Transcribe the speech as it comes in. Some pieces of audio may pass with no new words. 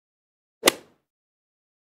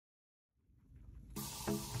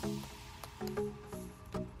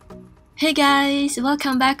Hey guys,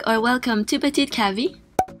 welcome back or welcome to Petite Cavia.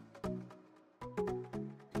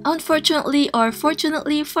 Unfortunately or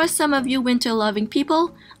fortunately for some of you winter-loving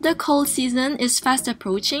people, the cold season is fast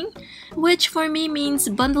approaching, which for me means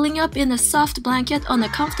bundling up in a soft blanket on a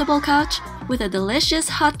comfortable couch with a delicious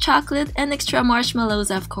hot chocolate and extra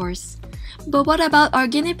marshmallows, of course. But what about our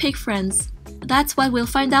guinea pig friends? That's what we'll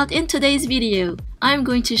find out in today's video. I'm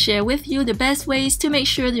going to share with you the best ways to make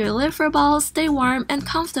sure your liver balls stay warm and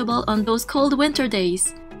comfortable on those cold winter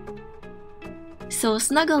days. So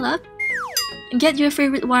snuggle up, get your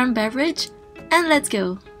favorite warm beverage, and let's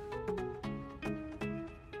go!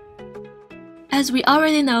 As we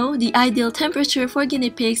already know, the ideal temperature for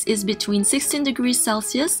guinea pigs is between 16 degrees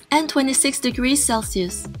Celsius and 26 degrees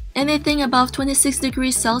Celsius. Anything above 26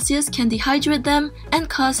 degrees Celsius can dehydrate them and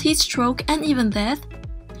cause heat stroke and even death,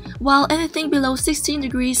 while anything below 16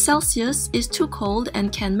 degrees Celsius is too cold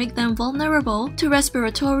and can make them vulnerable to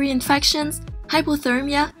respiratory infections,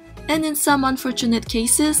 hypothermia, and in some unfortunate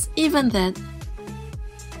cases, even death.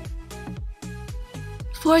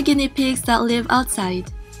 For guinea pigs that live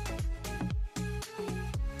outside,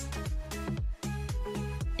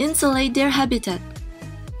 insulate their habitat.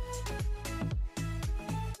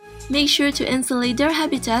 Make sure to insulate their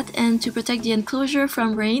habitat and to protect the enclosure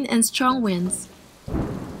from rain and strong winds.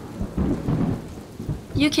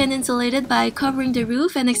 You can insulate it by covering the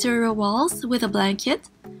roof and exterior walls with a blanket,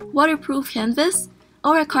 waterproof canvas,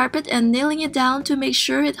 or a carpet and nailing it down to make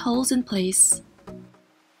sure it holds in place.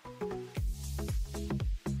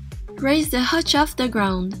 Raise the hutch off the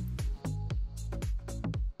ground.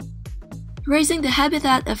 Raising the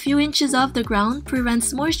habitat a few inches off the ground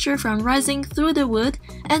prevents moisture from rising through the wood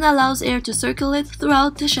and allows air to circulate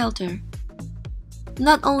throughout the shelter.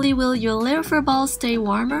 Not only will your liver balls stay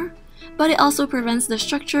warmer, but it also prevents the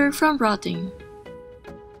structure from rotting.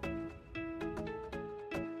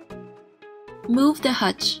 Move the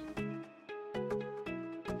hutch.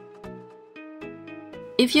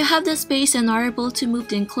 If you have the space and are able to move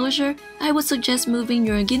the enclosure, I would suggest moving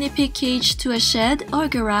your guinea pig cage to a shed or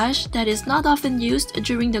garage that is not often used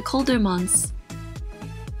during the colder months.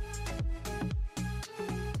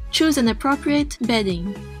 Choose an appropriate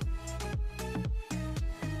bedding.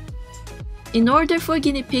 In order for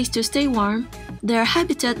guinea pigs to stay warm, their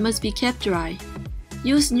habitat must be kept dry.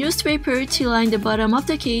 Use newspaper to line the bottom of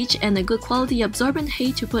the cage and a good quality absorbent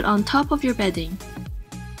hay to put on top of your bedding.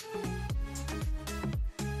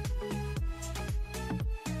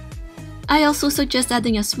 I also suggest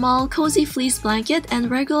adding a small, cozy fleece blanket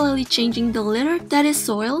and regularly changing the litter that is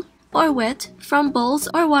soiled or wet from bowls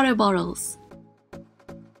or water bottles.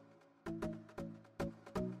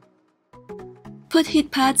 Put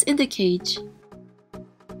heat pads in the cage.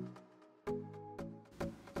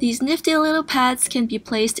 These nifty little pads can be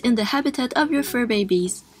placed in the habitat of your fur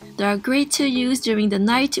babies. They are great to use during the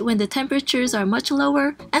night when the temperatures are much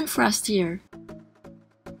lower and frostier.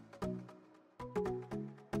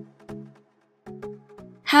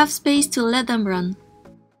 Have space to let them run.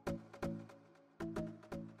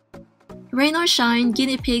 Rain or shine,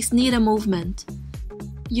 guinea pigs need a movement.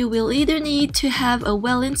 You will either need to have a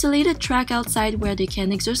well-insulated track outside where they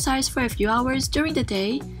can exercise for a few hours during the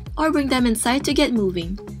day, or bring them inside to get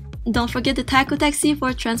moving. Don't forget the taco taxi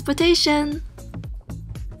for transportation!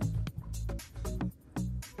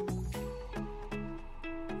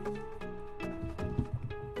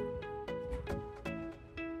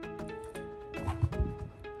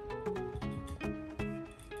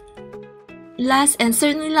 Last and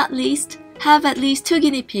certainly not least, have at least 2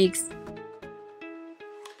 guinea pigs.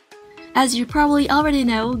 As you probably already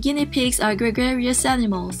know, guinea pigs are gregarious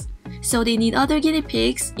animals, so they need other guinea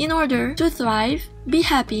pigs in order to thrive, be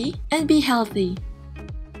happy, and be healthy.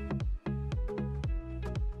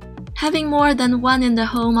 Having more than one in the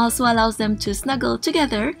home also allows them to snuggle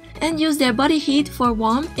together and use their body heat for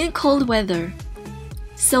warmth in cold weather.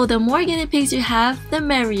 So the more guinea pigs you have, the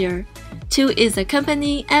merrier. 2 is a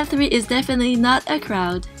company and 3 is definitely not a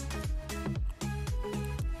crowd.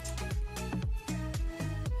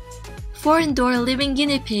 For indoor living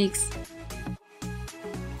guinea pigs,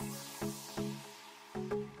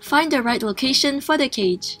 find the right location for the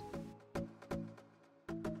cage.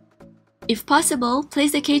 If possible,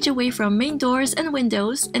 place the cage away from main doors and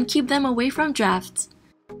windows and keep them away from drafts.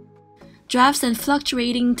 Drafts and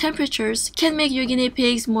fluctuating temperatures can make your guinea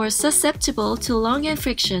pigs more susceptible to lung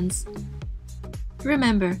infections.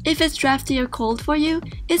 Remember, if it's drafty or cold for you,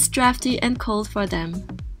 it's drafty and cold for them.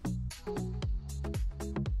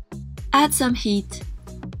 Add some heat.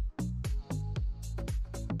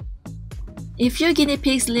 If your guinea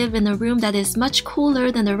pigs live in a room that is much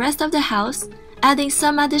cooler than the rest of the house, Adding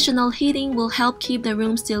some additional heating will help keep the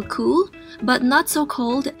room still cool, but not so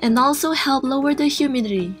cold, and also help lower the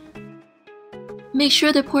humidity. Make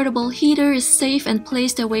sure the portable heater is safe and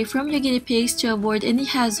placed away from your guinea pigs to avoid any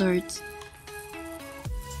hazards.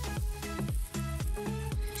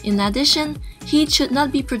 In addition, heat should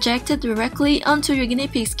not be projected directly onto your guinea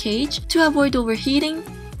pig's cage to avoid overheating,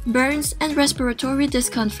 burns, and respiratory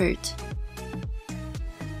discomfort.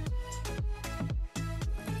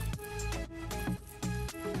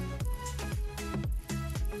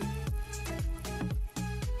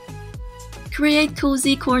 Create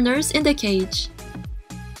cozy corners in the cage.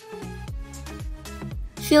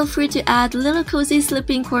 Feel free to add little cozy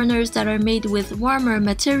sleeping corners that are made with warmer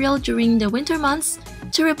material during the winter months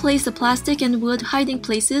to replace the plastic and wood hiding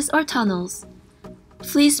places or tunnels.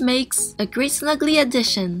 Fleece makes a great snuggly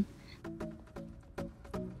addition.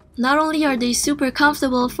 Not only are they super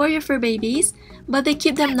comfortable for your fur babies, but they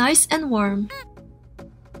keep them nice and warm.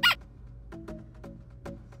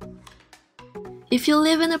 If you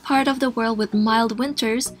live in a part of the world with mild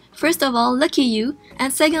winters, first of all, lucky you,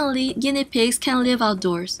 and secondly, guinea pigs can live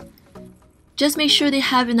outdoors. Just make sure they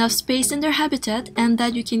have enough space in their habitat and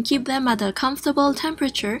that you can keep them at a comfortable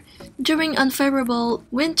temperature during unfavorable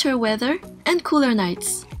winter weather and cooler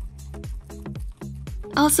nights.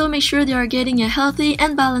 Also, make sure they are getting a healthy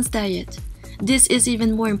and balanced diet. This is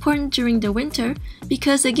even more important during the winter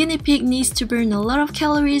because a guinea pig needs to burn a lot of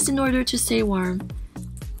calories in order to stay warm.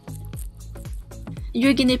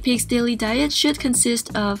 Your guinea pig's daily diet should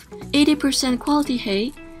consist of 80% quality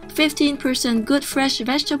hay, 15% good fresh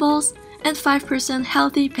vegetables, and 5%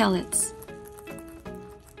 healthy pellets.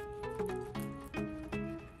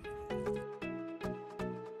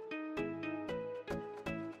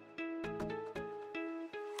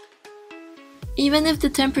 Even if the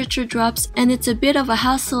temperature drops and it's a bit of a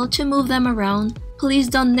hassle to move them around, please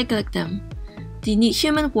don't neglect them. They need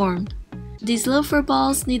human warmth. These little fur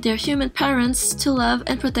balls need their human parents to love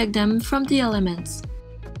and protect them from the elements.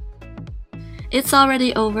 It's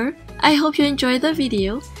already over. I hope you enjoyed the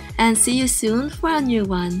video and see you soon for a new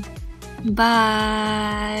one.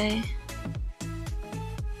 Bye!